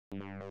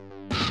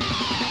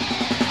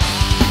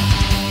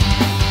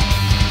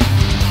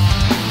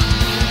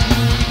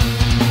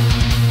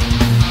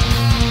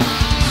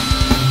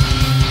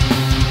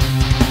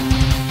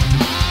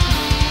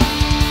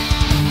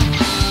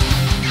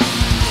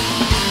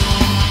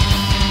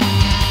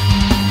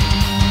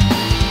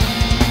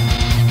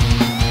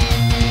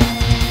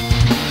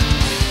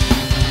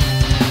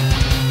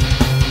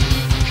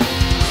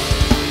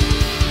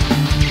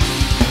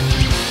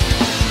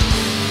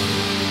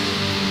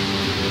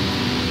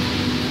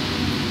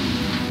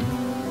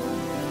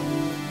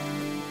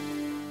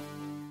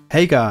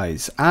Hey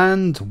guys,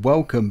 and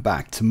welcome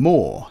back to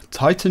more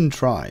Titan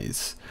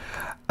Tries.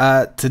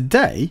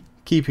 Today,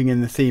 keeping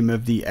in the theme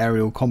of the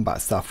aerial combat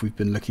stuff we've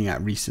been looking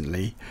at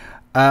recently,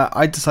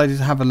 I decided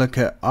to have a look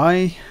at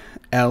IL-2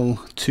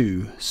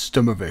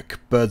 Sturmovik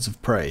Birds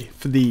of Prey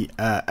for the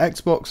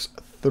Xbox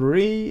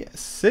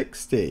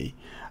 360.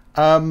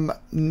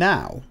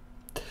 Now,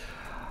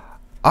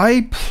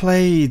 I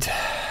played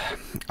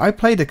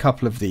a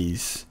couple of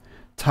these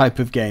type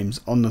of games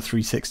on the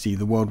 360,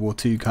 the World War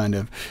II kind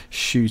of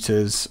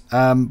shooters,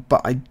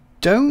 but I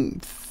don't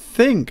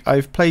think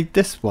I've played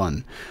this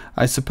one.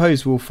 I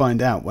suppose we'll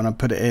find out when I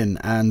put it in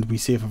and we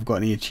see if I've got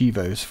any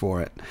achievos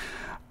for it.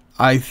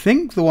 I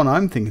think the one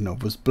I'm thinking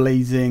of was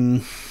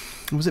Blazing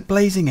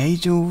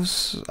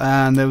Angels?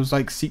 And there was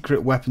like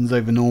secret weapons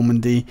over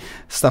Normandy,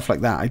 stuff like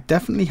that. I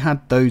definitely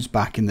had those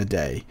back in the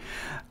day.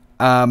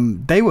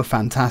 They were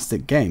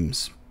fantastic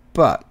games,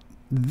 but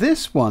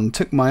this one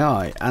took my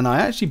eye, and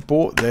I actually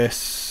bought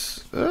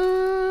this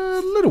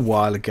a little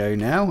while ago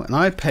now, and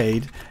I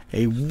paid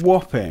a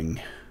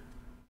whopping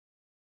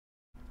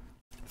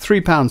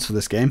 £3 for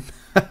this game.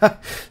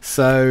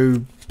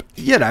 So,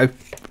 you know,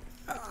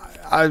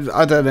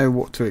 I don't know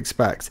what to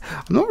expect.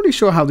 I'm not really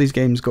sure how these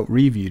games got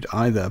reviewed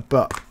either,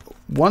 but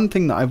one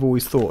thing that I've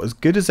always thought, as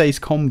good as Ace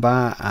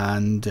Combat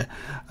and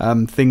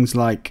things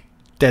like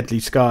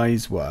Deadly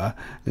Skies were,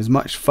 as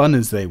much fun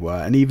as they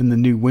were, and even the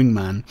new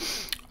Wingman,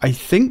 I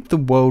think the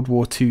World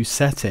War II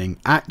setting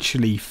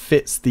actually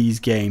fits these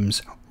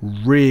games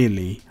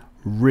really,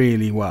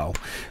 really well,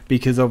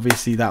 because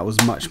obviously that was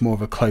much more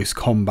of a close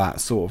combat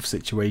sort of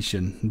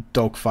situation,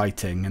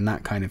 dogfighting and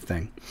that kind of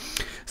thing.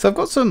 So I've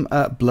got some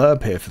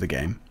blurb here for the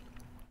game.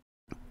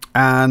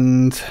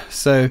 And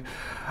so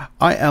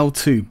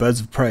IL-2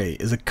 Birds of Prey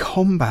is a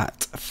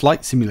combat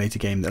flight simulator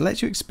game that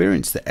lets you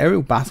experience the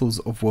aerial battles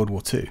of World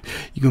War II.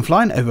 You can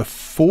fly in over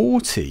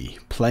 40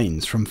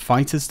 planes, from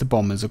fighters to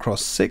bombers,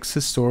 across 6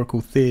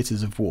 historical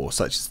theatres of war,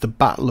 such as the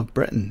Battle of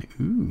Britain.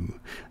 Ooh,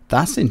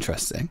 that's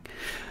interesting.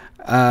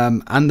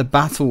 And the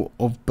Battle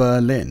of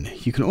Berlin.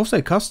 You can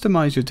also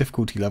customize your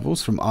difficulty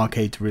levels from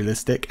arcade to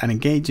realistic and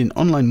engage in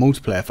online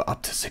multiplayer for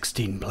up to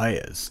 16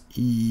 players.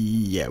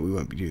 Yeah, we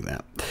won't be doing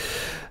that.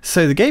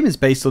 So the game is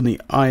based on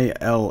the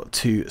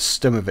IL-2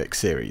 Sturmovik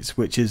series,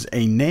 which is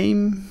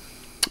named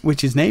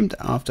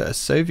after a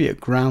Soviet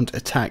ground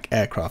attack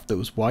aircraft that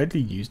was widely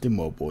used in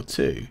World War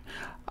II.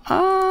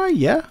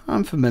 Yeah,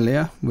 I'm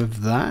familiar with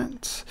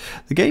that.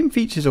 The game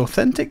features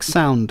authentic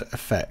sound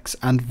effects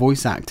and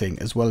voice acting,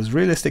 as well as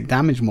realistic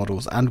damage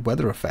models and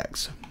weather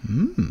effects.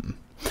 The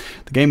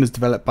game was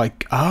developed by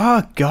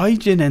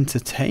Gaijin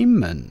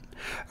Entertainment,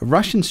 a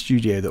Russian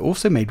studio that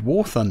also made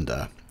War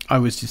Thunder. I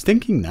was just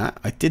thinking that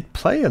I did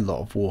play a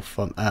lot of War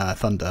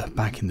Thunder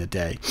back in the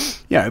day,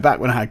 you know, back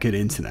when I had good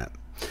internet.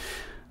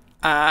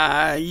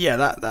 Yeah,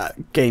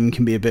 that game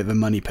can be a bit of a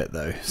money pit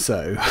though,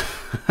 so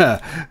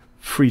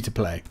free to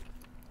play.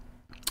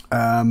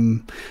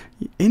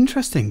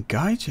 Interesting,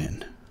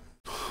 Gaijin.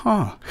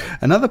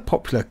 Another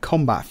popular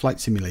combat flight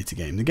simulator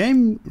game. The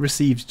game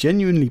receives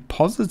genuinely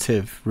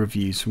positive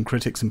reviews from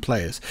critics and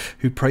players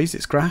who praise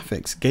its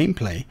graphics,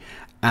 gameplay,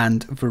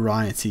 and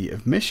variety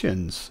of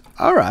missions.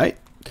 Alright,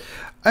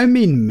 I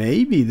mean,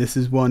 maybe this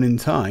is one in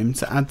time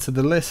to add to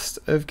the list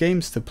of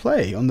games to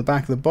play. On the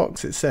back of the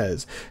box it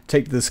says,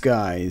 take to the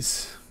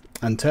skies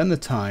and turn the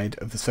tide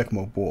of the Second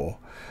World War.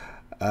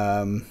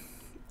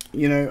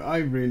 You know, I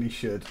really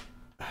should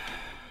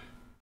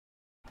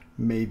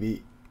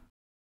maybe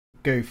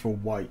go for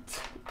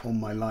white on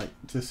my light,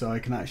 just so I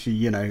can actually,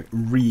 you know,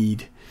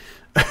 read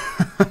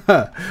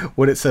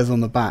what it says on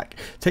the back.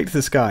 Take to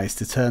the skies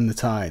to turn the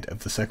tide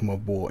of the Second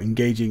World War,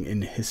 engaging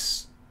in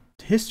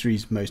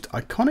history's most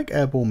iconic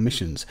airborne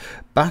missions,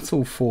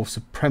 battle for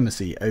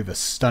supremacy over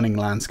stunning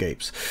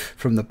landscapes,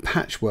 from the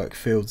patchwork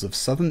fields of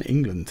southern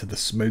England to the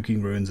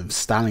smoking ruins of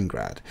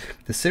Stalingrad.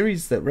 The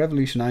series that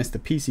revolutionized the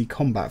PC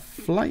combat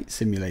flight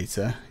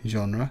simulator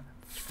genre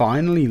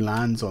finally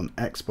lands on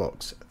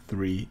Xbox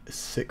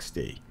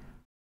 360.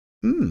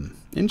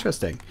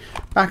 Interesting.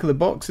 Back of the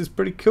box is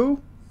pretty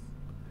cool.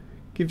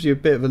 Gives you a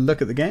bit of a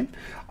look at the game.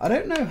 I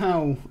don't know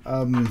how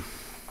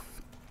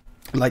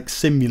like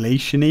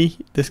simulation-y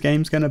this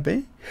game's gonna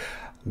be.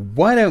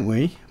 Why don't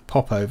we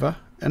pop over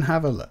and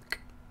have a look?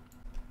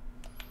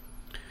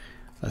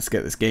 Let's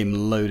get this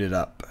game loaded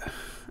up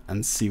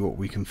and see what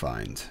we can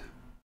find.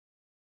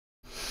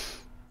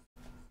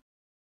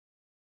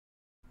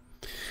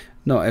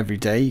 Not every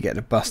day you get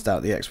to bust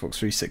out the Xbox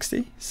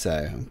 360,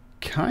 so I'm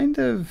kind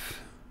of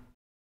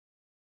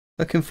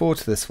looking forward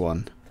to this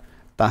one.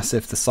 That's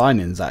if the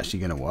sign-in's actually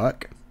going to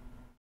work.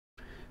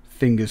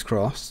 Fingers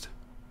crossed.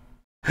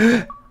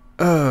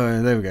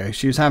 Oh, there we go.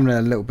 She was having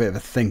a little bit of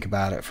a think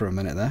about it for a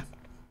minute there.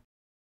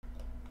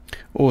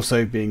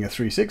 Also, being a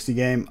 360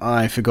 game,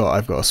 I forgot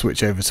I've got to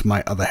switch over to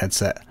my other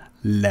headset.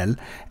 Lel.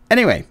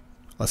 Anyway,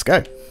 let's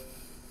go.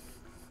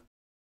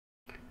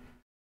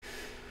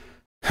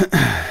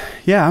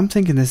 Yeah, I'm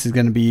thinking this is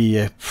going to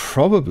be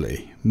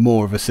probably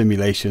more of a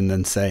simulation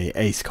than, say,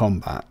 Ace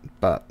Combat,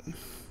 but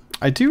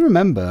I do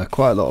remember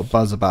quite a lot of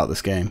buzz about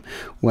this game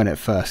when it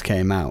first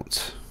came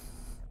out.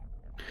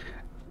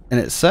 And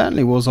it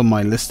certainly was on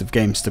my list of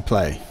games to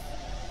play.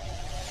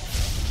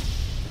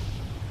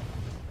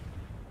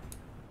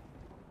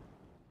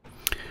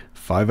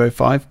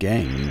 .505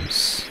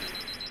 Games.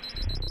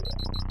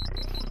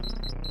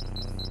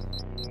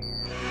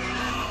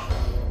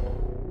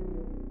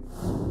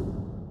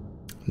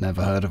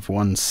 Never heard of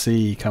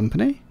 1C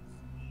Company?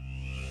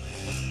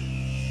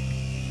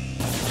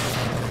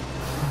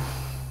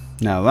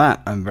 Now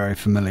that I'm very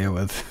familiar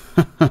with.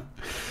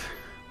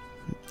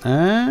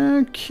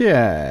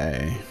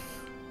 Okay.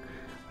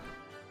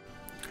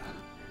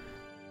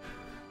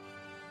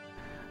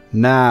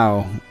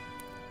 Now,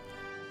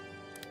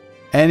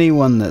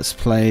 anyone that's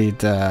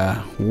played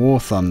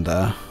War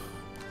Thunder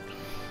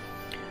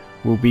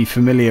will be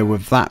familiar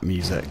with that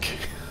music.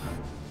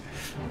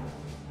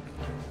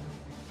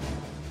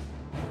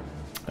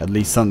 At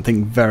least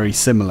something very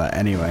similar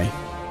anyway.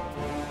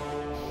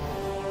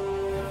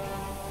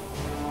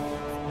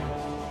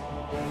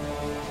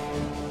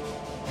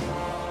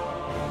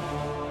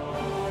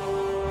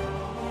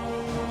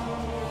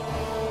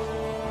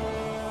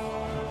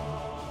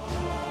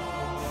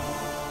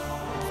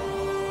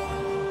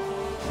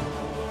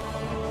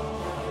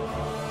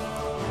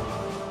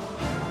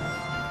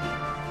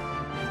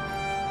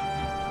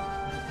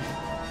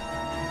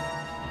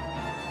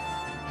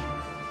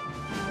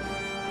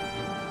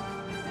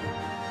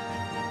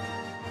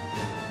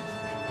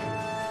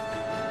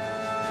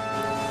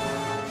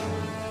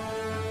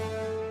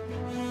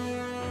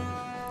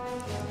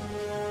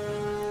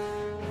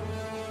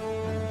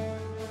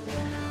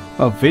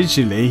 Well,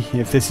 visually,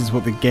 if this is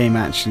what the game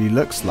actually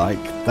looks like,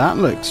 that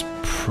looks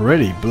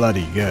pretty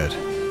bloody good.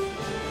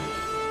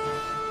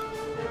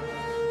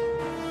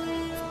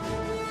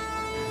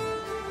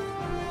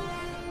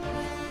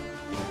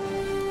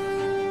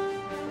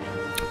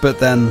 But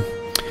then,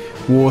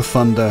 War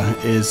Thunder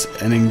is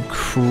an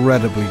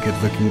incredibly good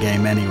looking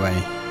game anyway.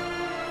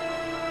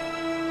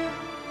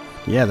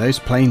 Yeah, those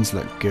planes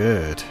look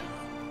good.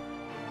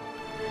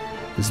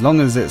 As long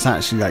as it's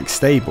actually like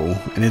stable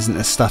and isn't a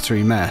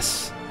stuttery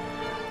mess,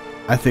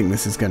 I think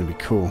this is going to be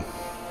cool.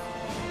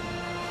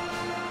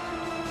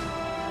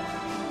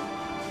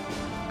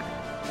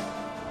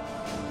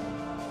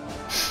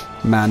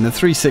 Man, the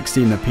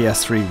 360 and the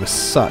PS3 was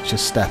such a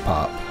step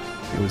up.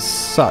 It was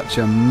such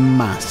a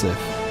massive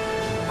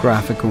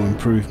graphical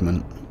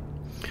improvement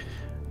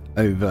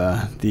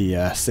over the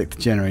 6th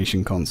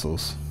generation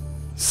consoles.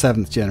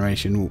 7th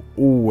generation will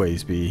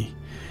always be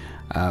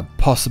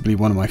possibly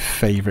one of my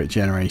favourite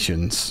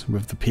generations,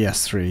 with the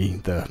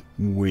PS3, the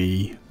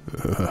Wii,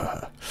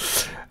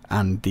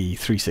 and the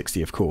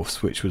 360 of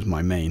course, which was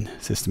my main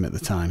system at the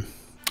time.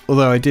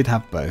 Although I did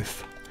have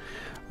both.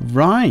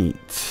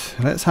 Right,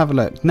 let's have a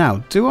look. Now,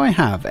 do I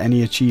have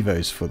any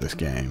achievos for this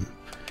game?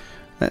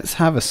 Let's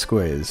have a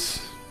squiz.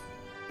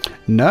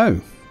 No.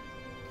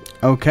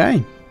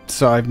 Okay,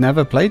 so I've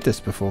never played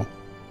this before.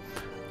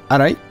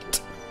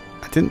 Alright,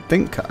 I didn't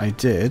think I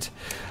did.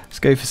 Let's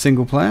go for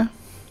single player.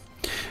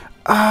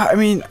 I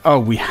mean, oh,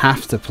 we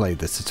have to play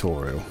the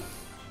tutorial.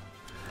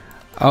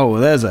 Oh,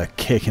 well, there's a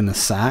kick in the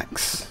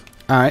sax.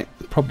 Alright,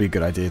 probably a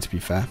good idea to be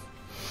fair.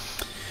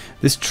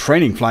 This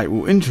training flight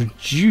will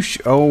introduce...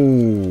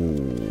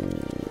 Oh,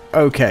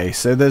 okay,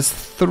 so there's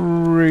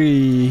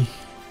 3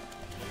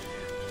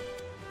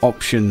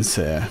 options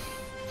here.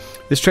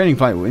 This training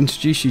flight will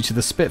introduce you to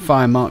the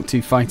Spitfire Mk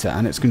II fighter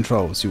and its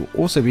controls. You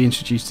will also be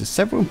introduced to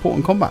several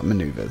important combat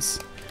maneuvers.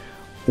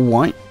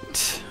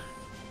 Alright.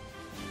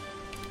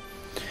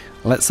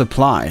 Let's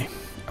apply.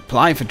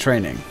 Apply for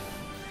training.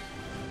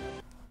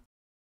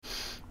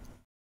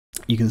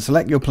 You can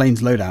select your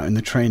plane's loadout in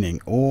the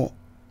training or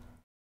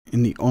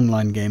in the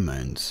online game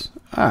modes.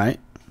 Alright.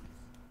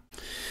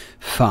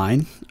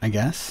 Fine, I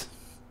guess.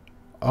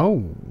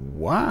 Oh,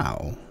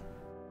 wow.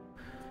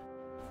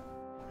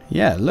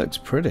 Yeah, it looks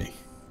pretty.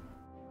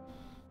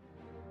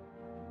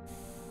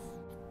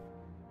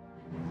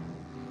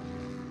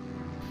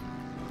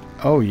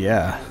 Oh,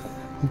 yeah.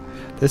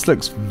 This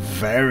looks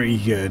very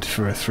good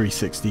for a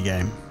 360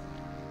 game.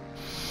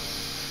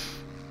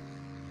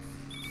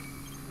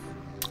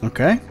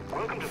 Okay.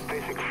 Welcome to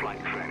basic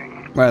flight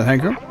training. Well,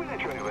 thank you. Before we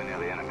let you anywhere near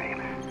the enemy,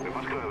 we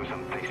must go over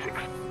some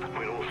basics.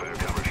 We'll also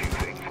cover a few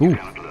things Ooh. you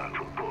cannot learn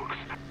from books.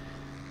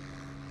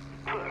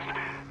 First,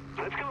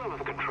 let's go over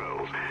the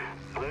controls.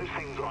 Those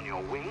things on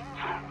your wings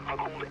are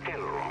called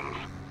ailerons.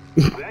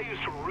 They're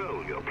used to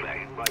roll your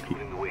plane by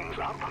moving the wings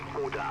up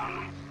or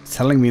down.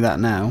 Telling me that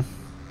now.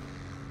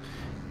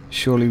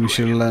 Surely we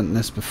should have learnt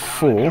this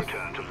before.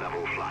 Return to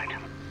level flight.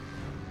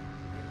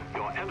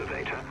 Your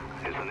elevator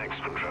is the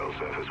next control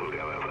surface we'll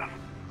go over.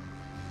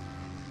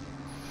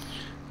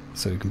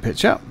 So we can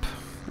pitch up.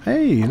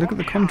 Hey, look at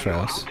the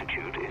contrails. Your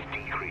altitude is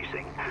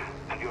decreasing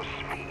and your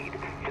speed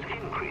is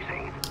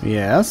increasing.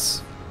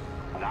 Yes.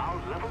 Now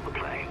level the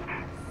plane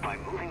by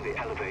moving the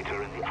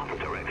elevator in the other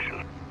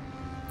direction.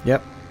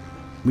 Yep.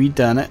 We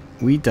done it.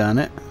 We done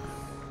it.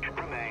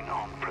 Remain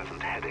on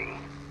present heading.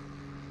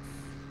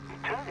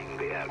 Turning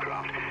the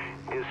aircraft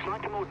is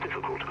slightly more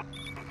difficult.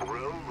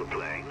 Roll the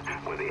plane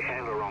with the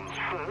ailerons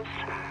first,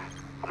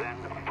 then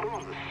pull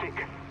on the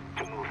stick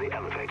to move the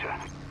elevator.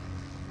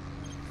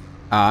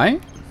 Aye.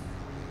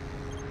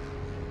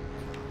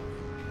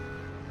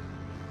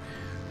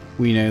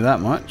 We know that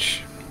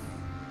much.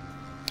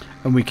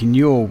 And we can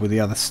yaw with the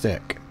other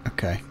stick.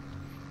 Okay.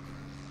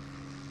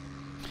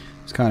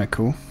 It's kind of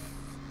cool.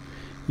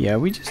 Yeah,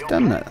 we just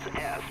done that.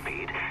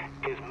 Airspeed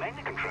is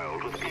mainly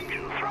controlled with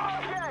engine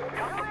thrust.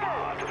 Cut the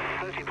power to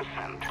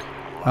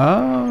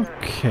 30%.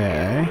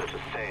 Okay. To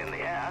stay in the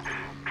air,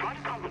 try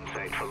to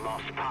compensate for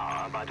lost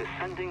power by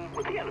descending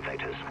with the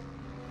elevators.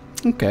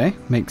 Okay,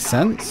 makes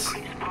sense.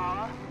 Increase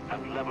power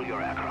and level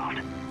your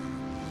aircraft.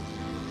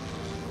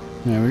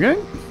 There we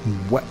go.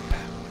 WEP.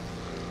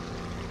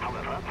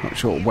 However, Not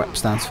sure what WEP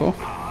stands for.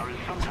 power is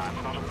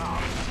sometimes not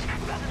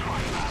enough. That is why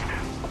you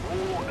have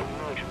war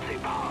emergency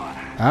power,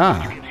 Ah,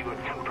 which gives you a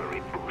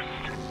temporary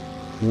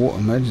boost. war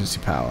emergency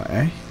power,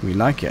 eh? We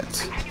like it.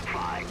 Continue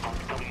flying on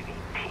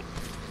WEP.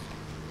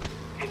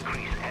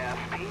 Increase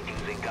airspeed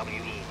using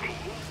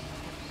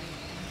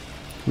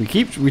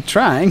WEP. We're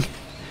trying.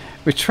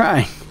 We're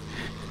trying.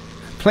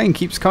 Plane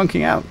keeps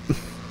conking out.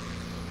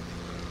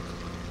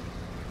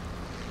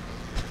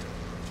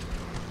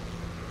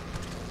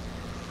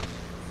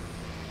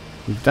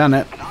 We've done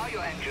it. Now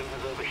your engine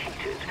has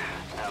overheated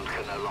and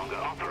can no longer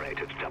operate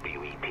at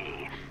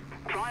WEP.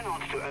 Try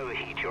not to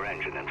overheat your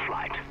engine in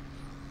flight.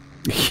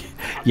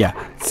 Yeah,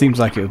 seems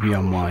like it would be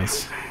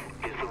unwise.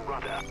 Is the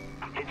rudder.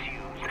 It's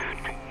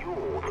used to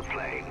yaw the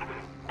plane,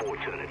 or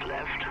turn it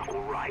left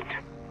or right.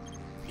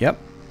 Yep.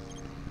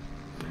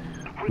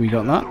 We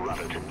got that. The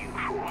rudder to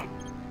neutral.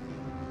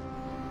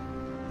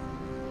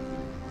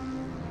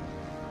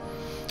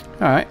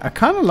 Alright, I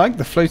kind of like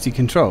the floaty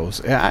controls.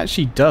 It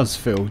actually does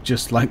feel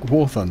just like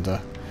War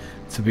Thunder,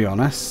 to be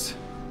honest.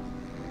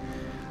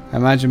 I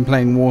imagine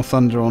playing War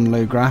Thunder on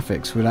low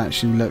graphics would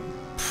actually look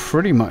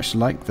pretty much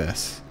like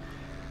this.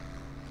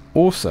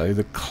 Also,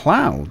 the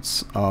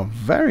clouds are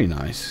very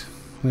nice.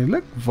 They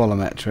look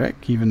volumetric,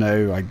 even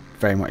though I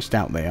very much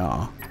doubt they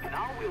are.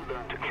 Now we'll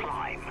learn to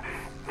climb,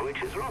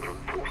 which is rather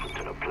important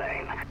in a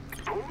plane.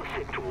 Pull the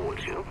stick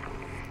towards you.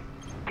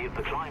 If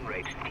the climb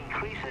rate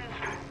decreases,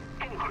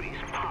 increase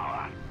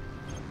power.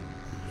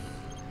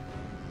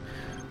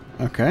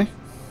 Okay.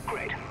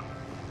 Great.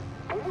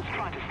 Always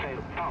try to stay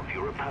above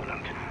your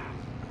opponent.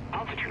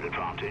 Altitude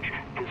advantage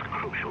is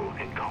crucial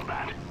in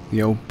combat.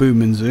 The old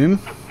boom and zoom. A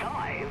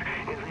dive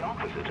is the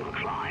opposite of a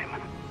climb.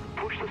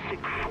 Push the stick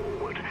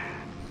forward.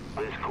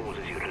 This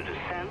causes you to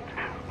descend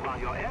while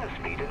your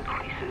airspeed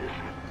increases.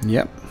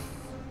 Yep.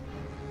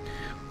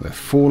 We're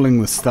falling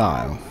with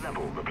style.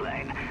 Level the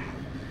plane.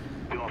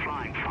 You're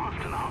flying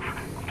fast enough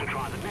to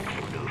try the next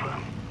maneuver.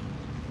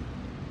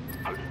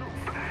 A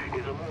loop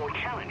is a more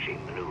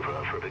challenging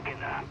maneuver for a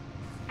beginner.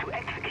 To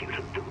execute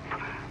a loop,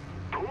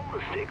 pull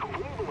the stick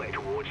all the way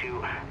towards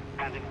you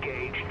and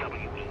engage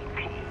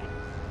WEP.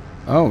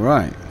 Oh,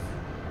 right.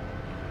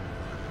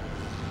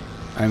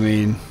 I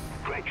mean,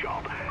 Great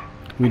job.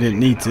 we didn't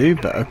need to,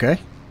 but okay.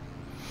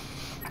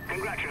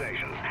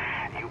 Congratulations.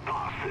 You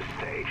passed this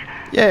stage.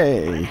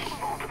 Yay!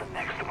 Move on to the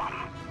next one.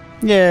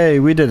 Yay,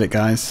 we did it,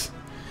 guys.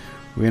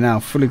 We are now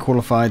fully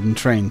qualified and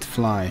trained to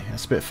fly a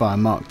Spitfire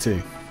Mk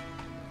II.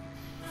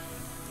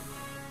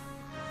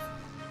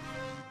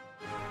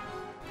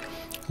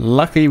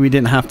 Luckily, we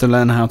didn't have to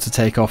learn how to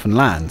take off and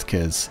land,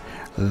 because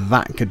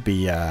that could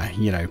be,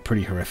 you know,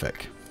 pretty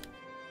horrific.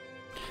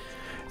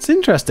 It's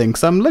interesting,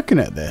 because I'm looking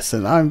at this,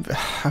 and I'm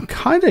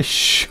kind of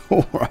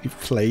sure I've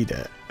played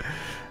it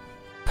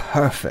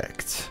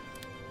perfect.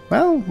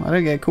 Well, I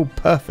don't get called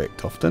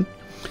perfect often.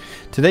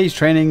 Today's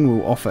training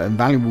will offer a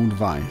valuable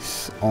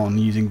advice on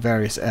using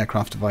various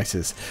aircraft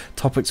devices.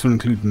 Topics will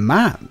include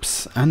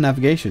maps and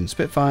navigation,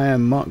 Spitfire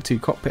Mk II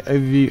cockpit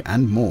overview,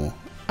 and more.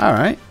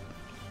 Alright.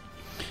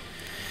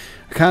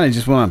 I kind of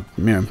just want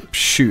to, you know,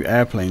 shoot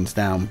airplanes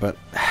down, but,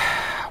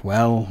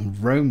 well,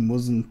 Rome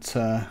wasn't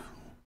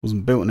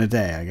built in a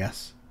day, I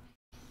guess.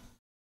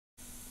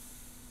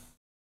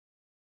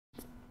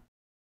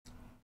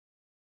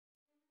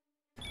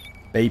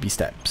 Baby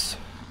steps.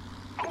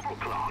 Corporal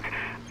Clark,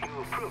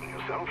 you've proven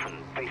yourself in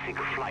basic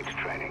flight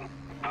training.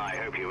 I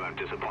hope you won't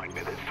disappoint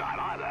me this time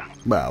either.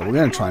 Well, we're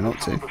going to try not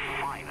to. Some of the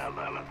finer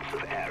moments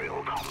of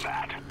aerial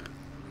combat.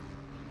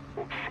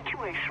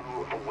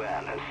 Situational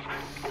awareness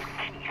is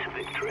key to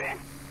victory.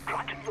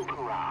 Try to look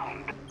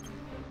around.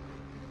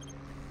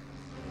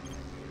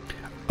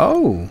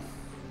 Oh!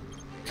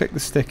 Click the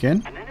stick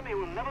in. An enemy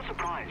will never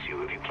surprise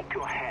you if you keep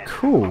your head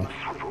Cool. on the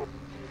swivel.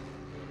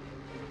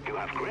 You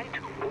have great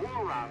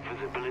all-around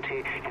visibility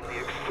in the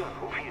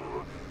external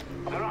view.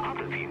 There are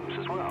other views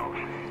as well.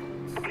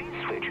 Please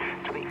switch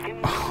to the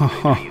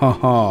in-cockpit view.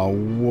 Oh,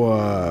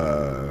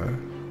 whoa.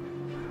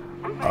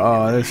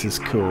 Oh, this is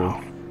cool.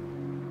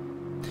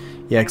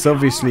 Yeah, because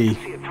obviously... You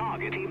can see a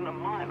target even a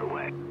mile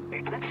away.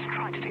 Let's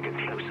try to take a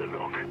closer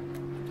look.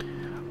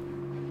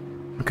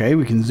 Okay,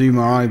 we can zoom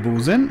our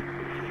eyeballs in. You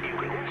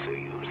can also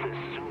use this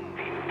zoom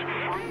view to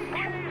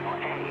fine-tune your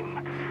aim.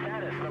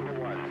 Status number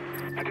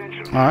 1.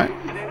 Attention. Alright.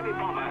 An enemy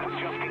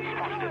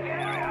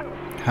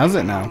Has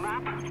it now?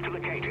 Map to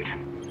locate it.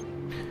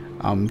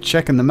 I'm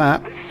checking the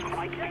map. This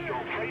might be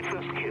your very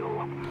first kill.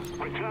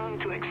 Return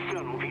to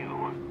external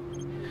view.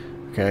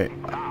 Okay.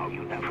 Now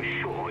you know for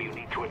sure you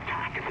need to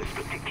attack this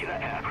particular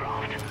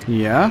aircraft.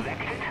 Yeah.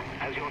 Select it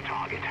as your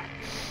target.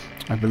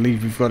 I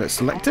believe we've got it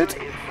selected. Is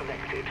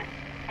selected,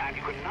 and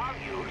you can now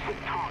use the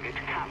target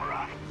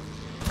camera.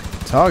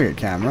 Target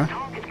camera.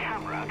 Target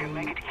camera can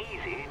make it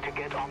easy to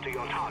get onto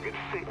your target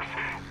 6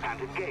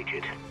 and engage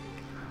it.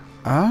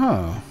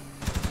 Oh.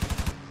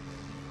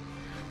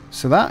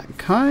 So that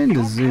kind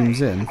of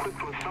zooms in.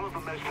 Equipped with some of the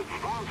most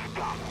advanced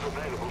guns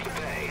available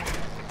today.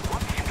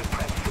 Once you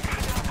depress the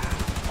trigger,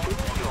 all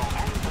your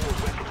onboard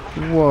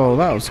weapons. Whoa,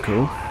 that was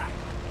cool.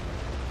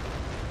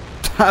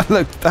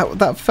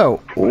 that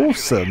felt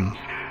awesome.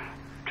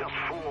 Just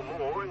 4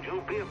 more and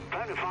you'll be a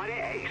bona fide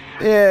ace.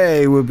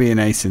 Yay, we'll be an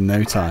ace in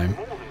no time.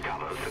 More than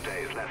covers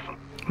today's lesson.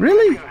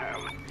 Really? Go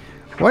home.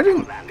 Why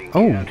didn't...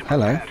 Oh,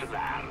 hello. Prepare to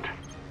land.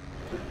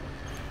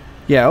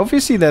 Yeah,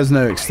 obviously there's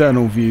no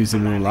external views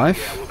in real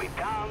life. Will be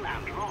down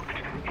and locked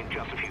in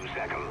just a few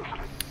seconds.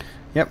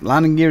 Yep,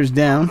 landing gear is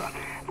down.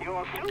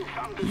 You're still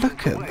some distance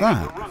Look at away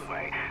that. from the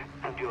runway,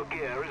 and your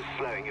gear is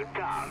slowing you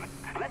down.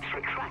 Let's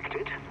retract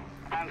it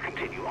and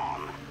continue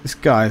on. This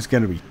guy is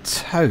going to be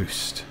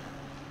toast.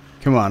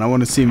 Come on, I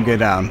want to see him go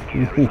down.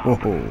 Whoa.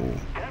 Don't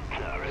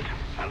blur it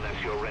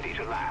unless you're ready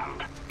to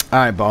land.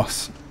 Alright,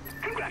 boss.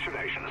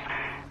 Congratulations.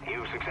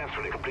 You've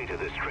successfully completed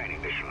this training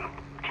mission.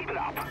 Keep it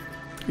up.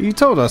 You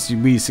told us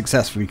we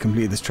successfully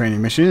completed this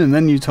training mission, and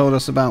then you told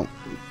us about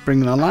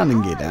bringing our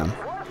landing gear down.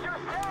 What's your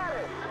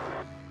status?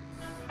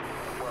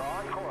 We're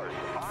on course,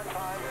 on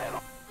time,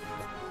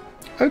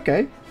 and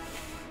Okay.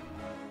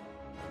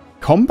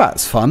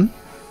 Combat's fun.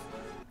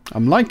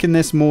 I'm liking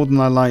this more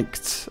than I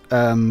liked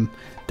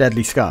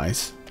Deadly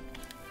Skies.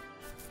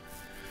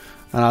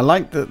 And I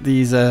like that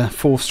these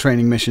force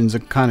training missions are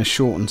kind of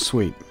short and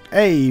sweet.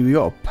 Hey, we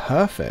got a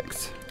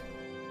perfect.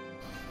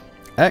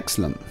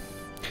 Excellent.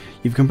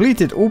 You've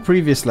completed all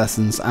previous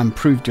lessons and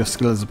proved your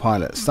skill as a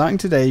pilot. Starting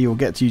today, you'll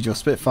get to use your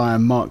Spitfire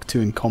Mk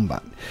II in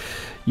combat.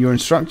 Your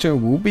instructor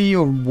will be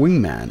your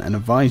wingman and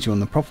advise you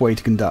on the proper way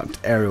to conduct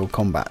aerial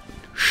combat.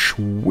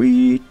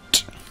 Sweet!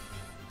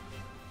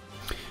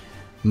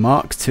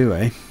 Mark II,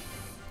 eh?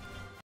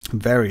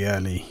 Very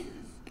early.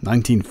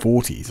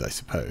 1940s, I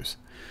suppose.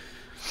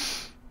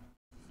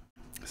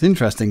 It's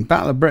interesting.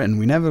 Battle of Britain,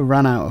 we never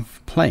ran out of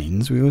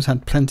planes. We always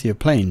had plenty of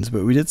planes,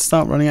 but we did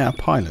start running out of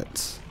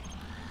pilots.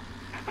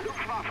 the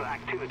Luftwaffe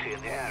activity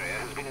in the area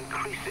has been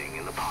increasing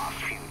in the past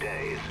few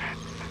days.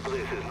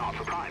 This is not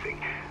surprising.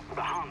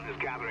 The Hun is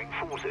gathering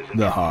forces in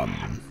The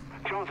Hun.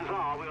 Chances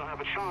are we'll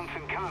have a chance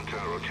encounter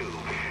or two.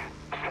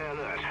 Stay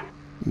alert.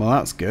 Well,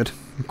 that's good.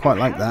 I quite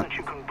like that.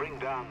 You can bring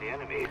down the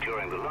enemy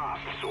during the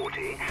last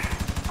sortie,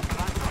 but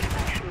I've got to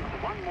mention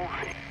one more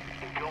thing.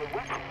 Your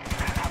weapons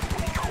have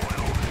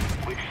recoil,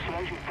 which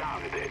slows you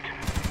down a bit.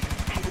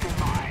 Keep it in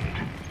mind.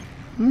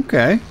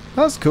 Okay,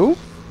 that's cool.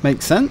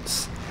 Makes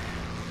sense.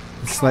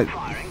 It's like...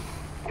 Firing.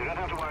 You don't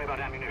have to worry about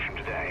ammunition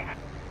today.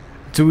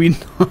 Do we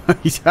not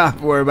have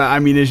to worry about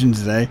ammunition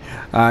today?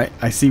 Alright,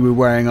 I see we're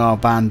wearing our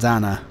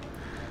bandana.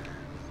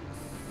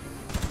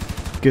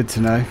 Good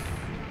to know.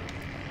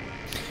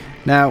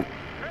 Now,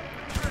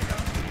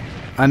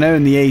 I know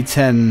in the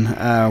A10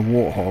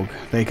 Warthog,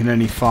 they can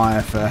only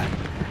fire for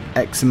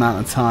X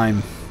amount of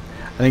time.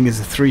 I think it's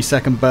a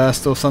 3-second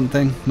burst or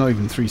something. Not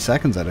even 3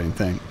 seconds, I don't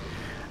think.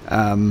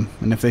 And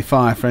if they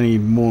fire for any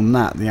more than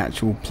that, the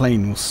actual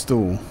plane will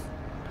stall.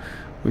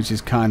 Which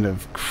is kind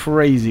of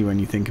crazy when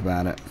you think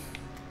about it.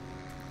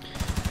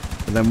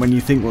 But then when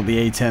you think what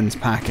the A10's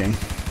packing,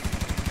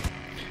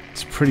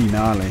 it's pretty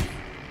gnarly.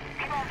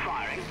 Keep on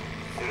firing.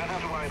 You don't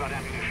have to worry about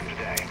ammunition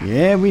today.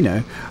 Yeah, we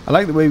know. I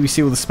like the way we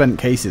see all the spent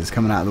cases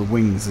coming out of the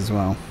wings as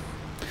well.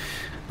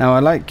 Now, I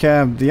like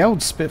the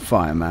old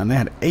Spitfire, man. They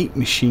had 8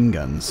 machine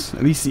guns.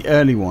 At least the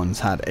early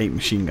ones had 8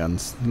 machine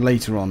guns.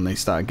 Later on, they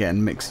started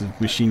getting mixes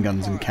of machine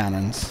guns and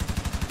cannons.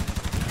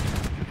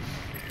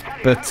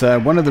 But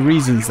one of the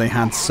reasons they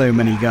had so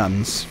many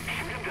guns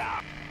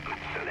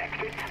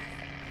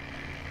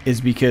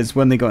is because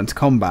when they got into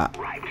combat,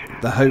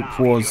 the hope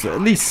was that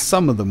at least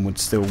some of them would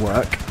still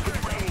work.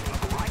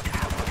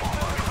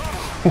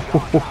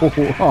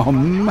 Oh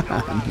man,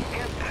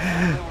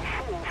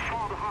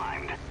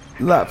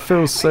 that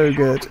feels so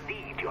good.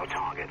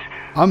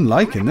 I'm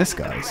liking this,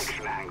 guys.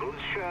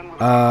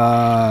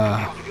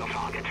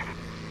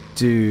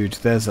 Dude,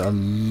 there's a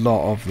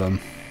lot of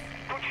them.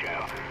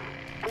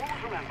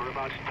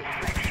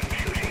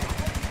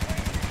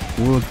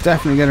 We're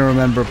definitely going to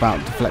remember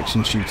about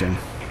deflection shooting.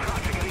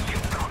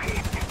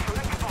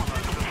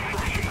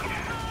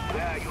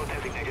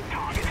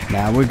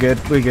 Nah, we're good,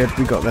 we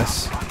got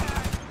this.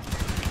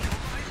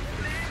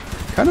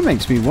 Kind of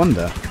makes me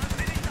wonder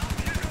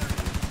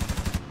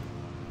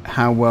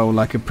how well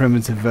like a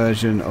primitive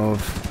version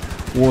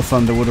of War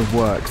Thunder would have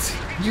worked.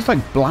 Just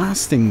like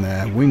blasting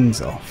their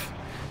wings off,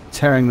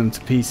 tearing them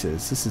to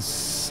pieces. This is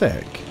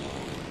sick.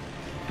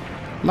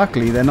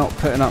 Luckily they're not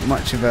putting up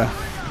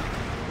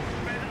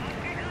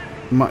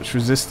much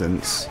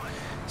resistance,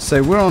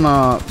 So we're on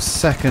our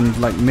second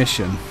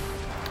mission,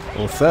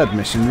 or third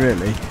mission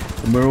really,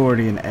 and we're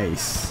already an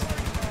ace.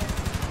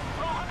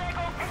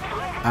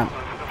 And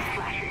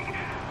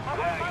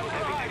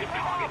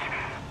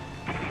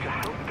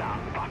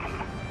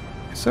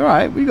it's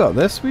alright, we got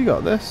this, we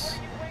got this.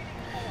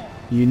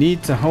 You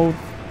need to hold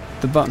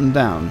the button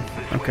down.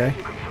 Okay.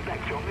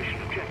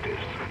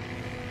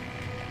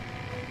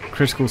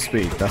 Critical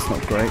speed, that's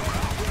not great.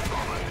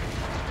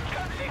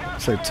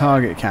 So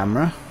target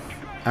camera.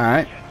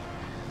 Alright.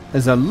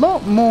 There's a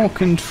lot more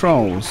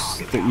controls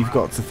that you've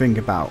got to think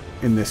about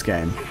in this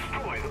game.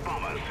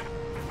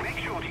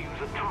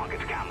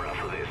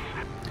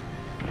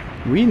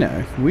 We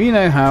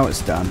know how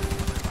it's done.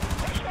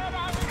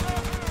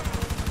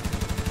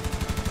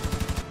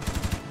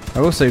 I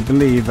also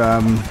believe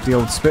the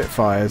old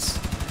Spitfires,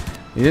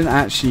 they didn't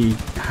actually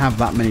have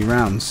that many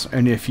rounds,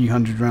 only a few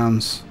hundred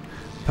rounds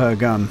per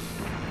gun,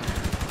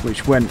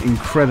 which went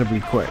incredibly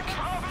quick.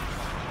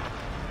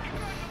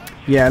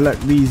 Yeah, look,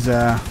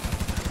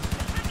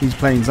 these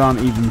planes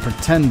aren't even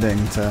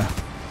pretending to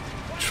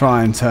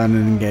try and turn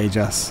and engage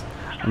us.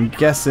 I'm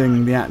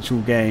guessing the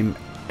actual game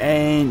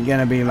ain't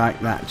gonna be like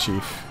that,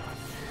 Chief.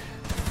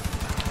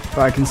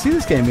 But I can see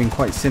this game being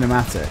quite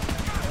cinematic.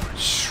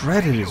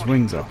 Shredded his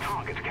wings off.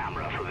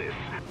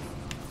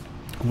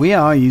 We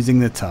are using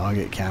the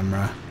target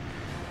camera.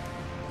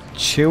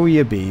 Chill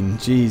your bean,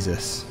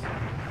 Jesus.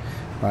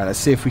 Right, let's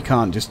see if we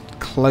can't just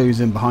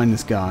close in behind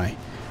this guy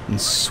and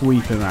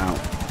sweep him out.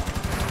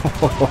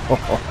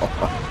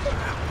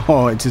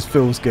 Oh, it just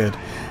feels good.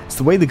 It's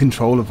the way the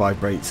controller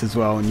vibrates as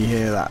well, and you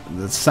hear that.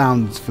 The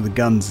sound for the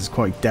guns is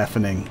quite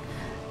deafening.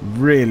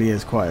 Really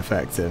is quite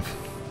effective.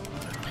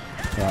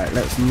 Right,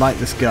 let's light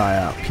this guy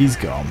up. He's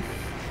gone.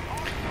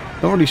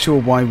 Not really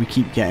sure why we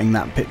keep getting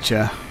that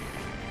picture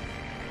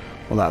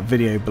or that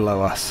video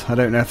below us. I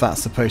don't know if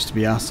that's supposed to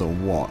be us or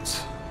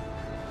what.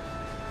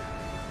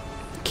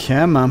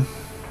 Come on.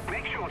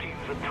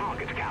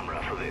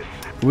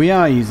 We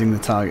are using the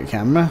target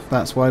camera.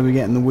 That's why we're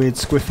getting the weird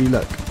squiffy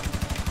look.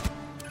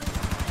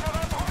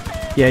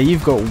 Yeah,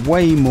 you've got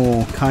way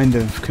more kind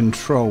of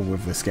control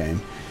with this game,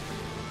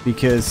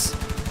 because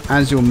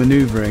as you're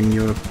maneuvering,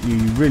 you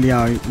really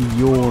are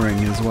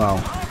yawing as well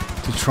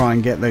to try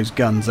and get those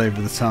guns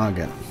over the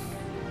target.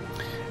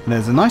 And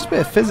there's a nice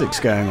bit of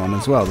physics going on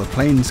as well. The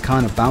plane's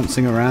kind of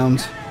bouncing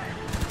around.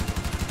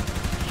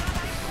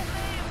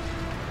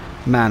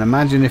 Man,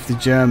 imagine if the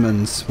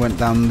Germans went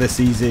down this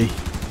easy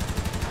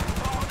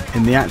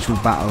in the actual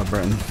Battle of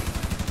Britain.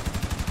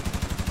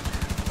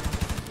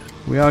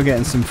 We are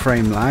getting some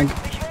frame lag,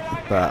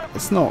 but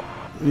it's not,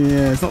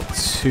 yeah, it's not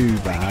too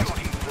bad.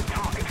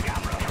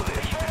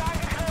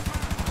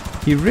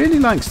 He really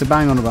likes to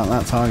bang on about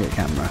that target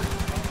camera,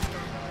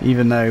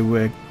 even though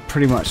we're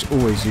pretty much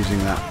always using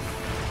that.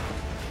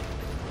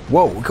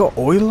 Whoa, we got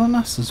oil on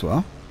us as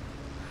well.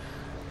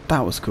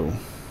 That was cool.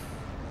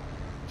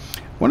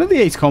 One of the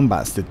Ace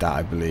Combats did that,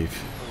 I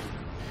believe.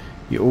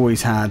 You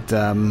always had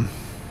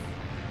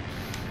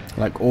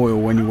like oil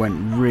when you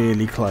went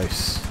really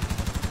close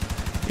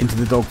into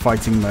the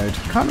dogfighting mode.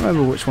 Can't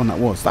remember which one that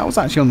was. That was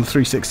actually on the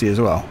 360 as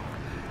well.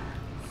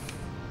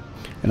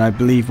 And I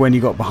believe when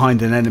you got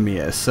behind an enemy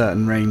at a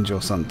certain range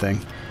or something,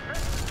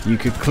 you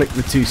could click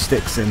the two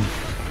sticks in,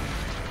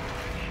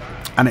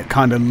 and it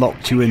kind of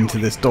locked you into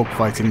this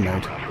dogfighting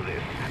mode.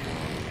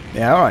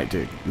 Yeah, alright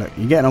dude. Look,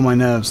 you're getting on my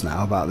nerves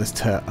now about this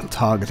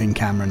targeting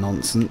camera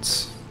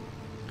nonsense.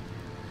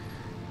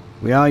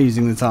 We are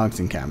using the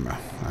targeting camera,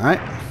 alright?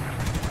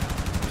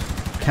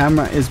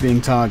 Camera is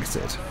being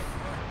targeted.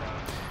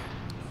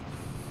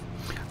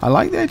 I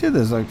like the idea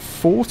there's like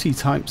 40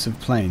 types of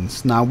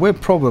planes. Now, we're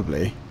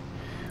probably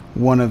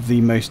one of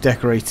the most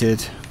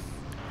decorated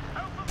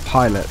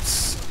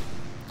pilots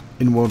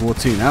in World War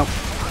II now.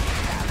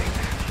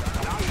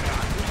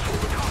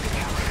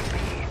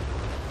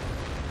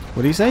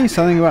 What do you say?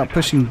 Something about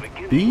pushing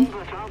B?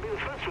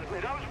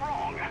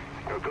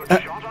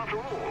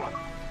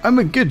 I'm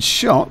a good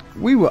shot.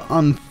 We were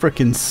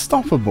unfrickin'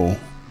 stoppable.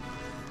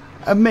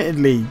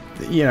 Admittedly,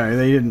 you know,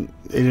 they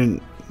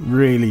didn't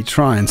really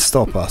try and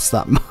stop us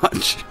that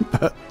much,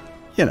 but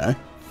you know.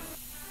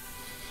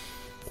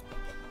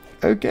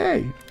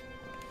 Okay.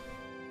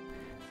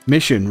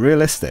 Mission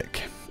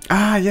realistic.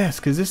 Ah,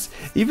 yes, because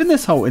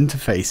this whole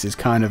interface is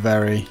kind of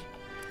very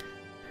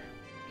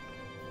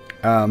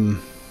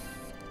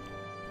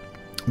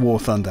War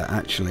Thunder,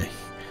 actually.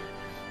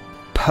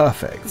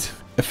 Perfect.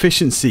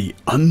 Efficiency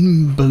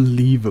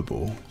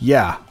unbelievable.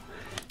 Yeah,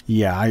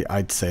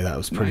 I'd say that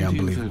was pretty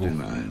unbelievable.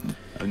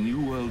 A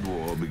new world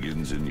war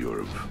begins in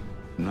Europe.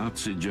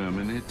 Nazi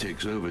Germany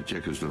takes over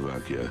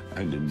Czechoslovakia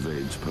and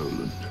invades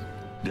Poland.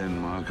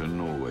 Denmark and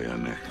Norway are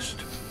next.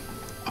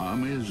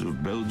 Armies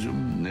of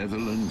Belgium,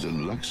 Netherlands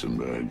and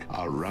Luxembourg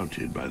are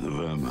routed by the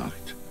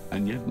Wehrmacht,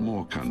 and yet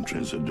more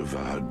countries are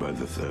devoured by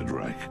the Third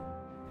Reich.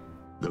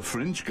 The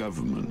French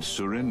government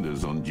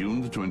surrenders on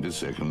June the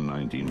 22nd,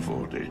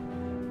 1940.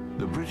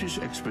 The British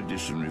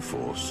Expeditionary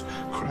Force,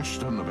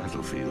 crushed on the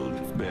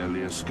battlefield,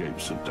 barely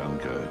escapes at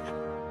Dunkirk.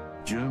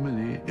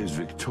 Germany is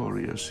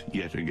victorious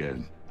yet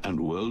again, and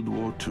World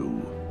War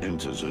II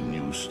enters a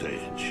new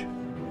stage.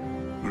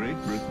 Great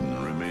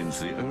Britain remains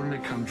the only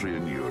country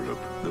in Europe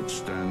that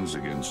stands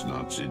against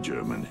Nazi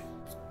Germany.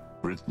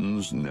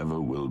 Britons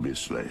never will be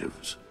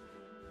slaves.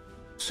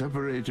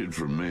 Separated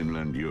from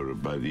mainland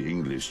Europe by the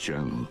English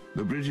Channel,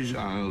 the British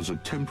Isles are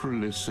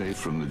temporarily safe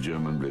from the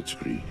German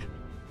blitzkrieg.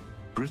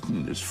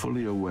 Britain is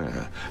fully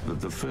aware that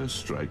the first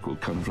strike will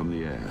come from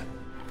the air.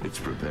 It's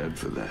prepared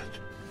for that.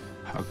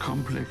 A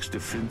complex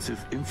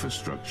defensive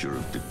infrastructure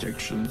of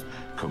detection,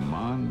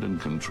 command and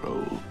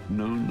control,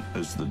 known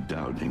as the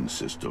Downing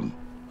System,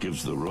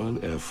 gives the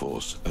Royal Air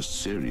Force a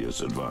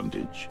serious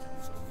advantage.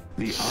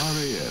 The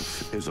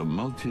RAF is a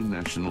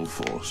multinational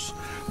force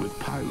with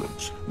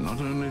pilots not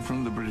only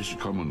from the British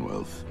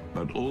Commonwealth,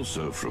 but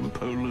also from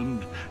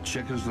Poland,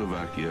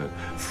 Czechoslovakia,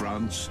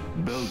 France,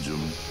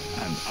 Belgium,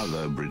 and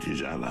other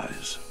British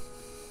allies.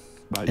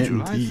 By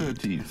July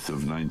 13th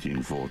of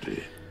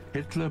 1940,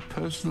 Hitler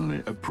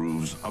personally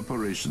approves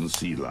Operation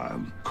Sea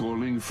Lion,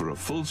 calling for a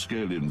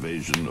full-scale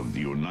invasion of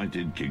the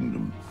United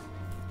Kingdom.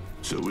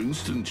 Sir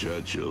Winston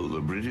Churchill,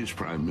 the British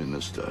Prime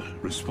Minister,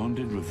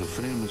 responded with the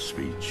famous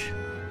speech,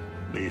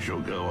 "We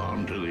shall go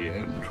on to the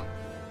end.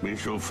 We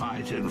shall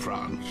fight in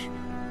France.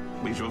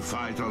 We shall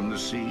fight on the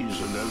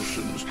seas and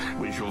oceans.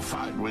 We shall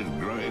fight with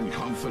growing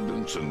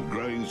confidence and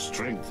growing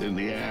strength in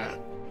the air.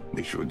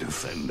 We shall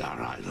defend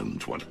our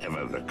island,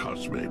 whatever the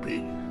cost may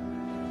be.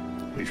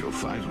 We shall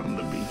fight on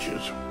the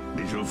beaches.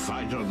 We shall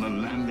fight on the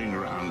landing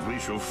grounds. We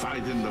shall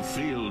fight in the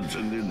fields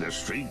and in the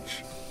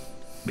streets.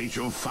 We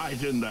shall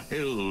fight in the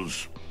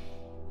hills.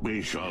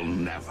 We shall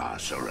never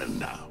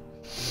surrender."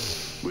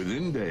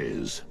 Within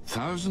days,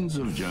 thousands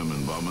of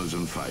German bombers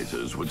and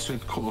fighters would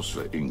set course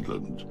for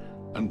England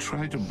and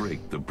try to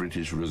break the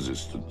British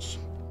resistance.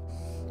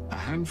 A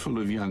handful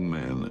of young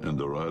men in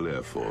the Royal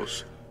Air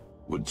Force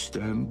would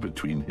stand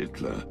between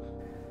Hitler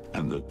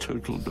and the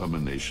total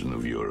domination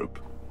of Europe.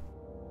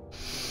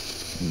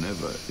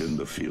 Never in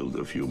the field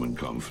of human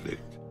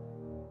conflict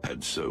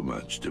had so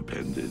much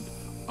depended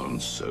on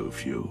so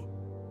few.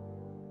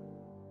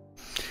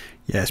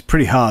 Yeah, it's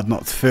pretty hard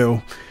not to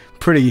feel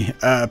pretty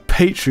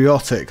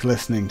patriotic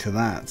listening to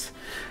that.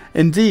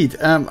 Indeed,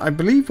 I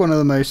believe one of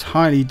the most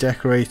highly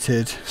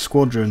decorated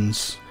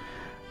squadrons,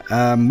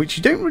 which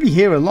you don't really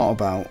hear a lot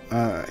about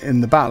in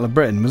the Battle of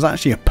Britain, was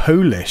actually a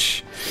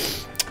Polish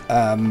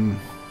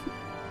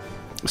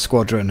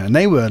squadron, and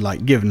they were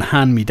like given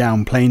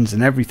hand-me-down planes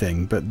and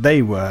everything, but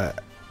they were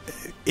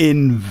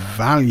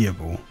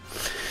invaluable.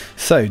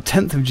 So,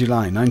 10th of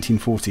July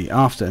 1940,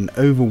 after an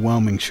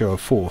overwhelming show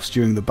of force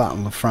during the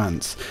Battle of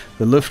France,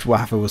 the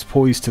Luftwaffe was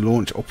poised to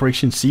launch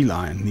Operation Sea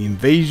Lion, the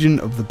invasion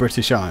of the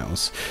British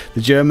Isles. The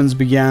Germans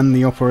began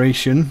the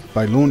operation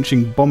by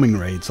launching bombing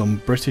raids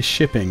on British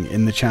shipping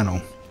in the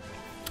Channel.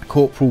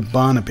 Corporal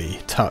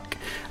Barnaby Tuck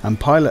and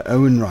pilot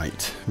Owen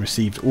Wright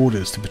received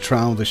orders to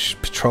patrol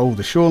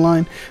the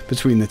shoreline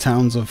between the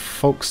towns of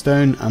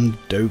Folkestone and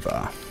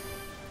Dover.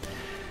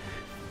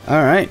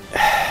 Alright,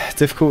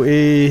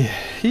 difficulty,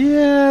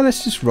 yeah,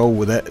 let's just roll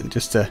with it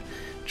just to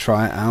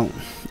try it out.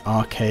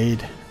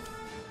 Arcade.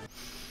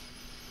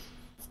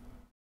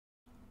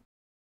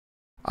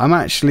 I'm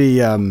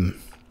actually, I'm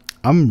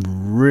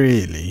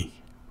really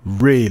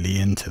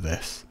into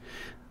this.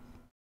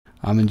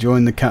 I'm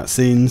enjoying the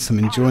cutscenes, I'm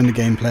enjoying the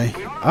gameplay.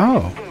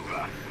 Oh,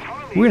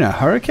 we're in a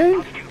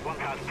hurricane?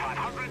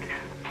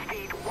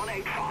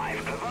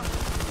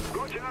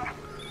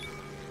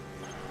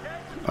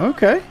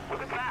 Okay.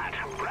 Look at that,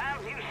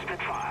 brand new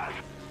Spitfires.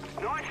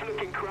 Nice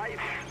looking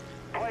crates.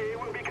 I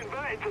will be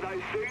converted to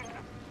those soon.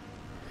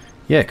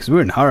 Yeah, because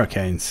we're in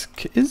hurricanes.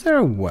 Is there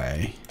a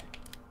way?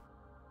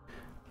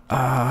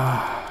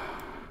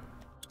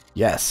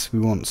 Yes, we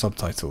want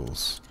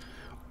subtitles.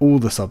 All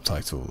the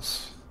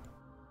subtitles.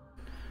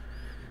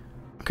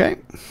 Okay.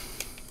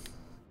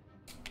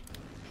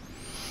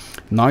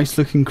 Nice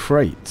looking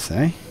crates,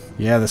 eh?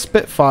 Yeah, the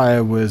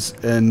Spitfire was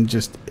an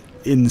just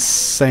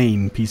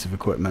insane piece of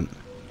equipment.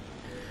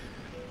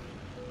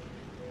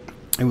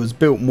 It was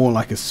built more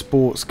like a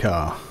sports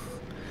car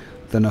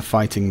than a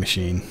fighting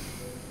machine.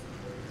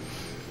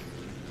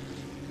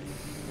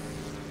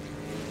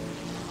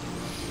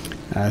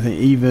 I think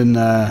even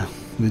the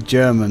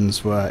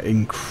Germans were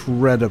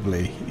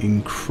incredibly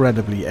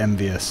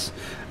envious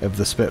of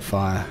the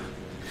Spitfire.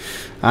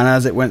 And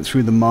as it went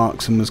through the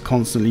marks and was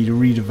constantly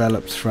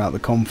redeveloped throughout the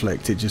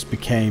conflict, it just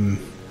became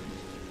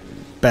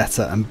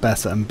better and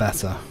better and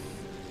better.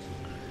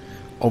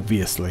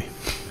 Obviously.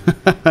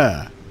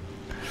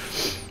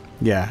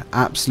 Yeah,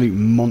 absolute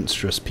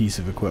monstrous piece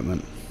of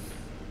equipment.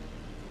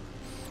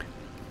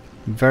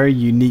 Very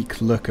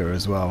unique looker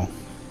as well.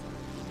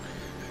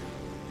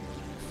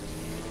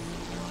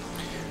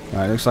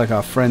 Right, looks like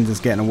our friend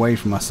is getting away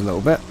from us a little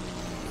bit.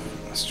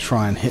 Let's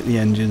try and hit the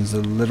engines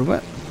a little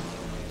bit.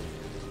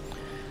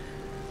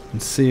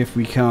 And see if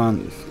we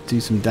can't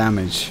do some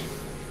damage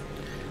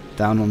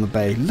down on the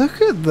bay. Look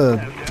at the...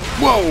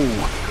 Whoa!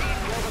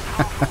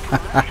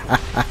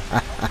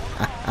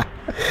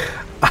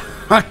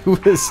 I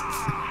was...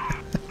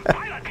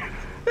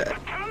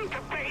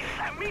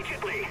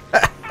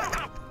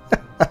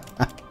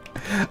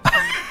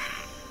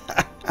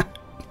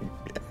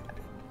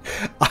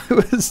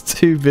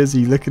 too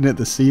busy looking at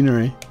the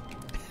scenery.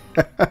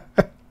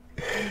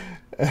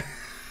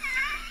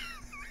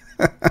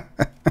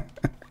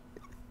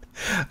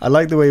 I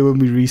like the way when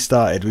we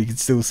restarted we could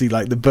still see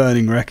like the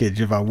burning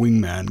wreckage of our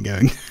wingman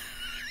going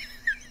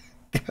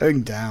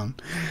down.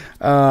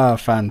 Ah,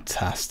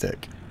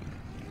 fantastic.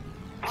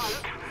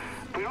 Pilot,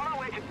 we're on our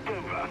way to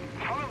Dover.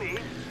 Follow me.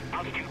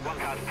 Altitude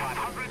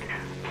 1,500,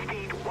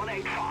 speed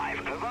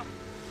 185. Over.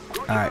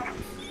 Alright.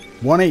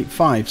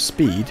 185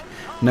 speed?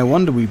 No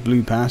wonder we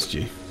blew past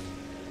you.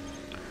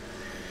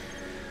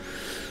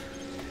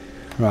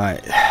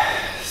 Right.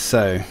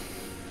 So.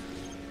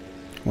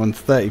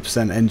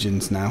 130%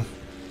 engines now.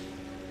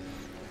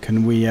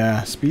 Can we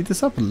speed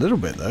this up a little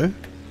bit though?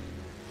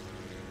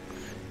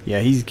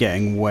 Yeah, he's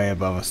getting way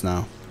above us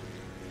now.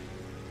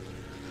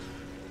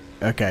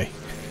 Okay.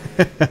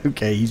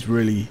 Okay, he's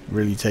really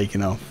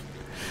taken off.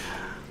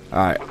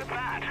 Alright. Look at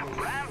that.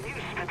 Brand new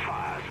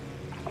Spitfires.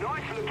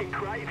 Nice looking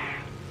crates.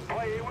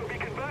 Boy, you will be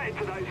converted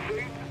to those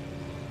soon.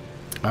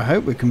 I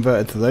hope we're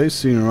converted to those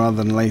sooner rather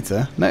than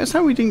later. Notice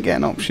how we didn't get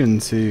an option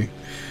to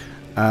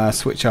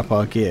switch up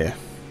our gear.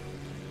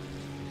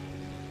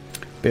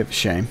 Bit of a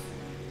shame.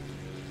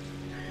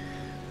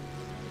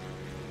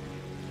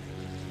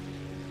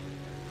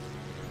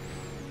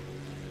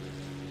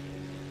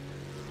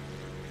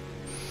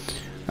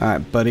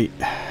 Alright, buddy.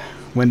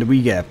 When do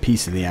we get a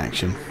piece of the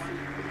action?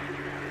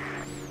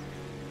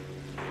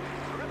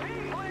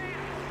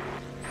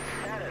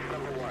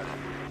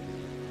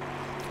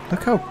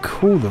 Look how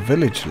cool the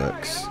village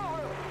looks.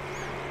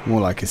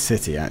 More like a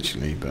city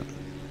actually, but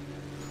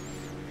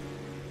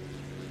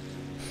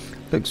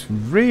looks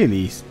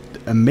really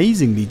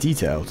amazingly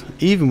detailed.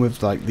 Even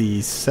with like the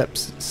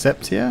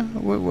septia,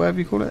 whatever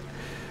you call it,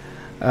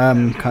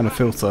 kind of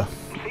filter.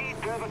 See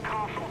Dover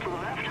Castle to the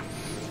left?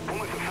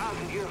 Almost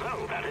 1,000 years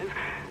old, that is.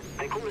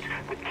 They call it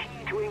the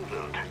key to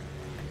England.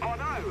 Oh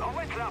no, I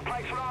went to that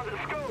place when I was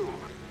at school.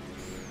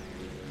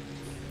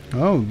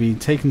 Oh, we'll be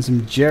taking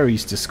some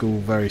Jerrys to school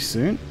very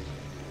soon.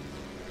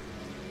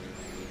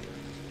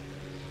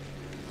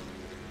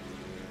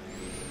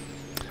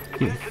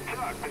 Attention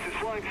Tuck, this is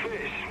Flying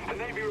Fish. The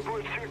Navy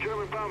reports 2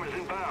 German bombers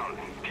inbound.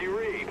 Do you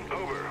read?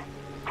 Over.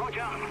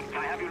 Roger,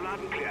 I have you loud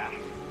and clear.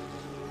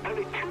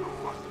 Only 2?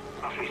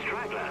 Must be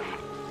stragglers.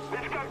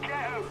 Let's go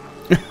get them.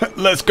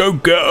 Let's go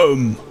get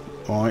them!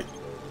 Alright.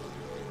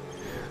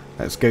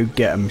 Let's go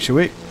get them, shall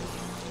we?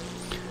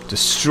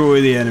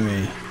 Destroy the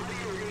enemy.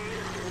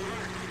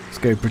 Let's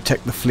go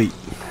protect the fleet.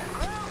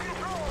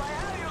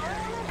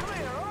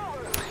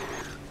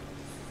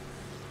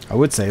 I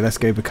would say let's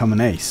go become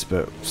an ace,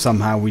 but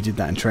somehow we did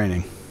that in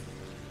training.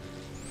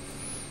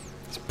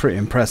 It's pretty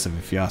impressive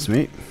if you ask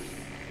me.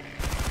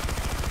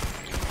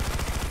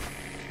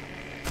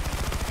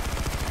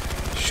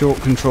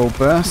 Short control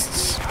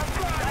bursts.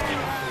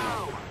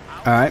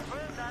 Alright.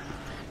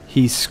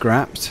 He's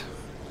scrapped.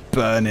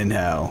 Burn in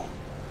hell.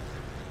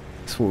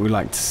 That's what we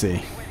like to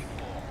see.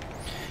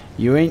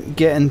 You ain't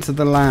getting to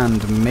the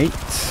land, mate.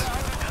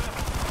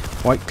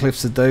 White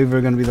Cliffs of Dover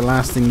are going to be the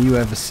last thing you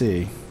ever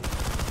see.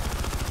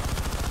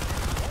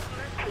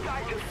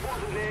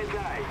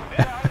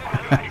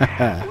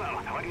 Well,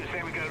 what do you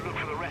say we go look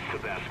for the rest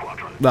of their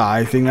squadron?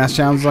 I think that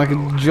sounds like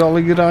a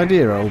jolly good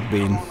idea, old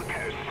bean. On the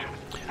coast.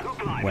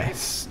 Look like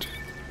West.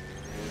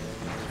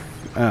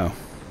 Oh.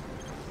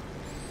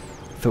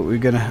 Thought we were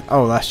gonna...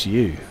 Oh, that's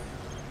you.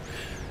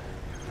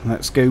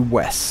 Let's go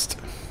west.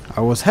 I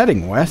was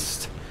heading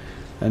west,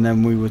 and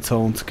then we were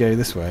told to go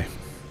this way.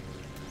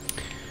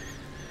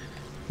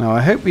 Now,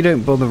 I hope we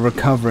don't bother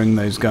recovering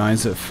those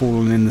guys that have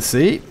fallen in the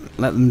sea.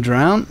 Let them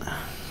drown.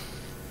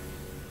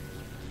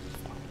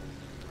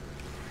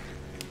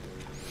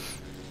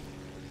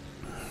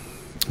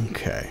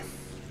 Okay.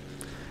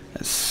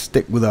 Let's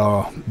stick with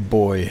our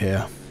boy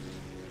here.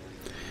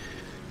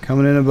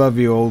 Coming in above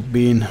you, old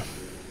bean.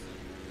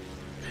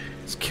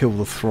 Let's kill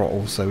the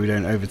throttle so we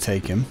don't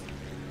overtake him.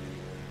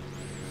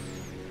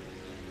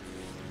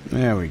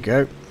 There we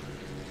go.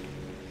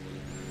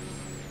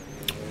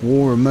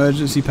 War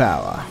emergency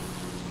power.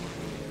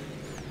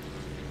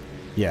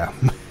 Yeah.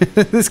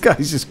 This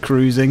guy's just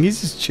cruising. He's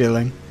just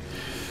chilling.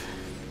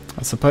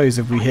 I suppose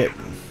if we hit...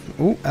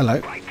 Oh,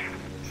 hello.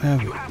 There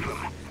we go.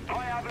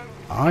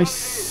 I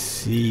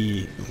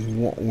see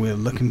what we're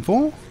looking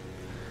for.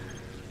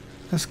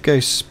 Let's go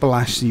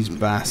splash these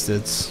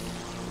bastards.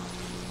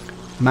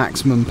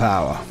 Maximum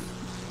power.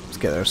 Let's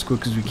get there as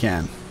quick as we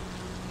can.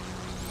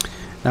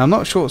 Now, I'm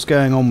not sure what's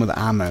going on with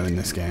ammo in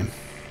this game.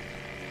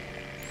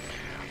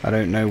 I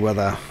don't know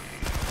whether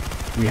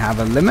we have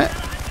a limit.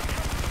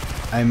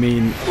 I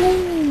mean,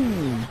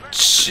 ooh,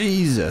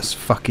 Jesus,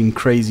 fucking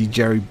crazy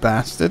Jerry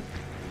bastard.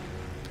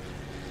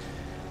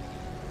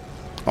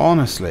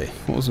 Honestly,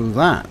 what was all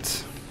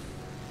that?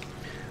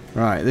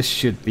 Right, this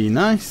should be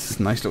nice.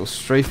 Nice little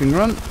strafing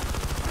run.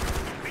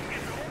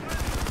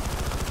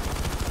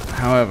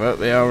 However,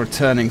 they are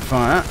returning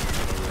fire.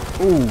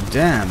 Oh,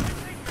 damn.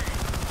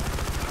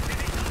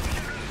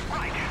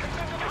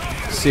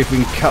 Let's see if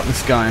we can cut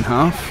this guy in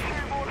half.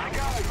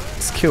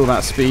 Let's kill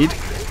that speed.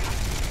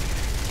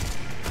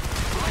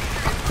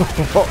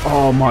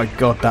 Oh my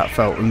god, that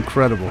felt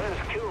incredible.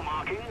 Those kill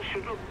markings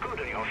should look good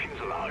on your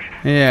fuselage.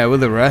 Yeah, with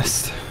the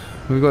rest.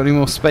 We've got any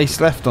more space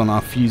left on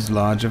our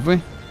fuselage, have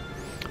we?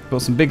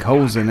 Got some big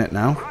holes in it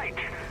now. Right.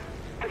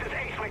 This is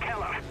Ace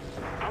McKellar.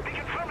 I'll be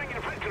confirming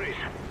your victories.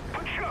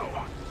 Good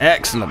show.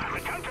 Excellent.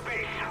 Return to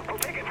base. We'll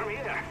take it from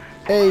here.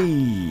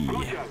 Hey!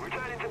 Roger.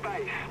 Returning to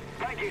base.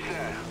 Thank you,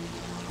 sir.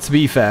 To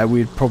be fair,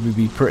 we'd probably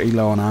be pretty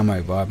low on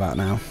ammo by about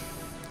now.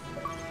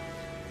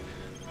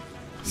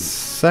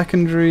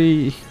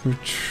 Secondary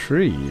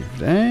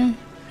retrieved, eh?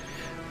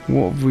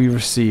 What have we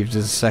received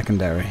as a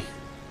secondary?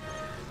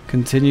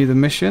 Continue the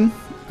mission?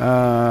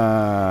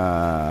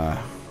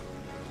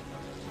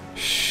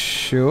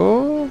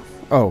 Sure?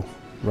 Oh,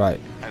 right.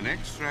 An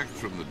extract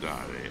from the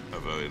diary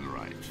of Owen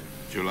Wright,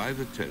 July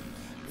the 10th,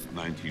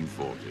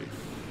 1940.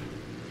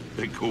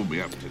 They called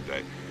me up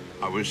today.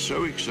 I was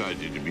so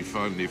excited to be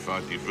finally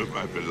fighting for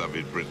my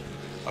beloved Britain.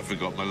 I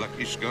forgot my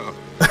lucky scar.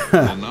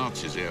 The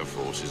Nazis' air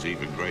force is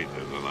even greater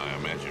than I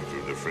imagined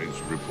from the French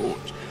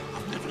reports.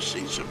 I've never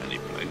seen so many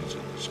planes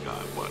in the sky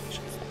at once.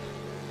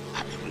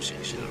 It was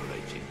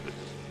exhilarating, but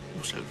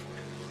also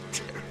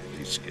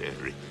terribly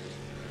scary.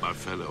 My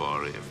fellow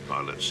RAF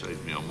pilots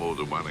saved me on more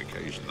than one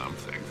occasion. I'm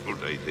thankful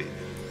they did.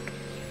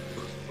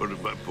 What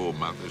did my poor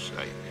mother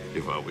say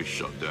if I was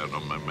shot down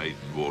on my maiden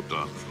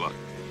wartime flight?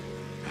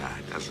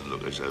 It doesn't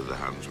look as though the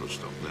Huns will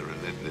stop their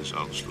relentless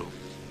onslaught.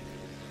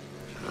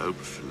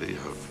 Hopefully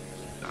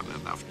I've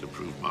done enough to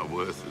prove my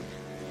worth and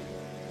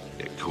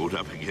get caught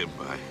up again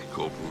by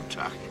Corporal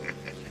Tuck.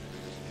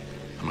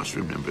 I must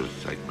remember to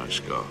take my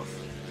scarf.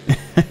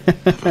 I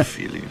have a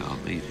feeling I'll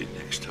need it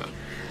next time.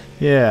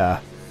 Yeah,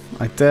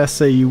 I dare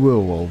say you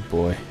will, old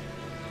boy.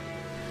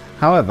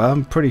 However,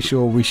 I'm pretty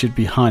sure we should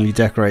be highly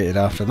decorated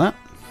after that.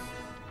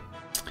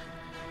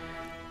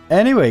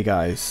 Anyway,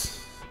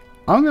 guys,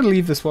 I'm going to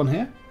leave this one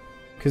here,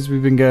 because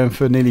we've been going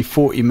for nearly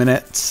 40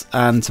 minutes,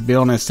 and to be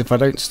honest, if I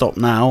don't stop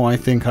now, I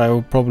think I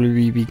will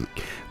probably be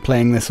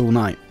playing this all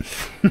night.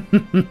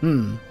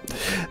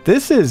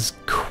 This is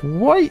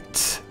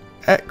quite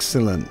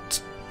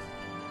excellent.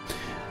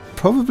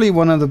 Probably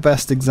one of the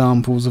best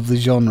examples of the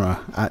genre,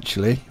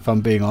 actually, if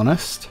I'm being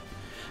honest.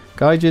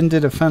 Gaijin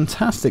did a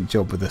fantastic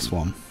job with this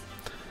one.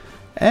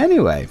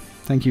 Anyway,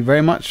 thank you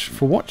very much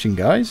for watching,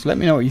 guys. Let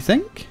me know what you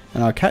think,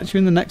 and I'll catch you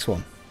in the next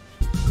one.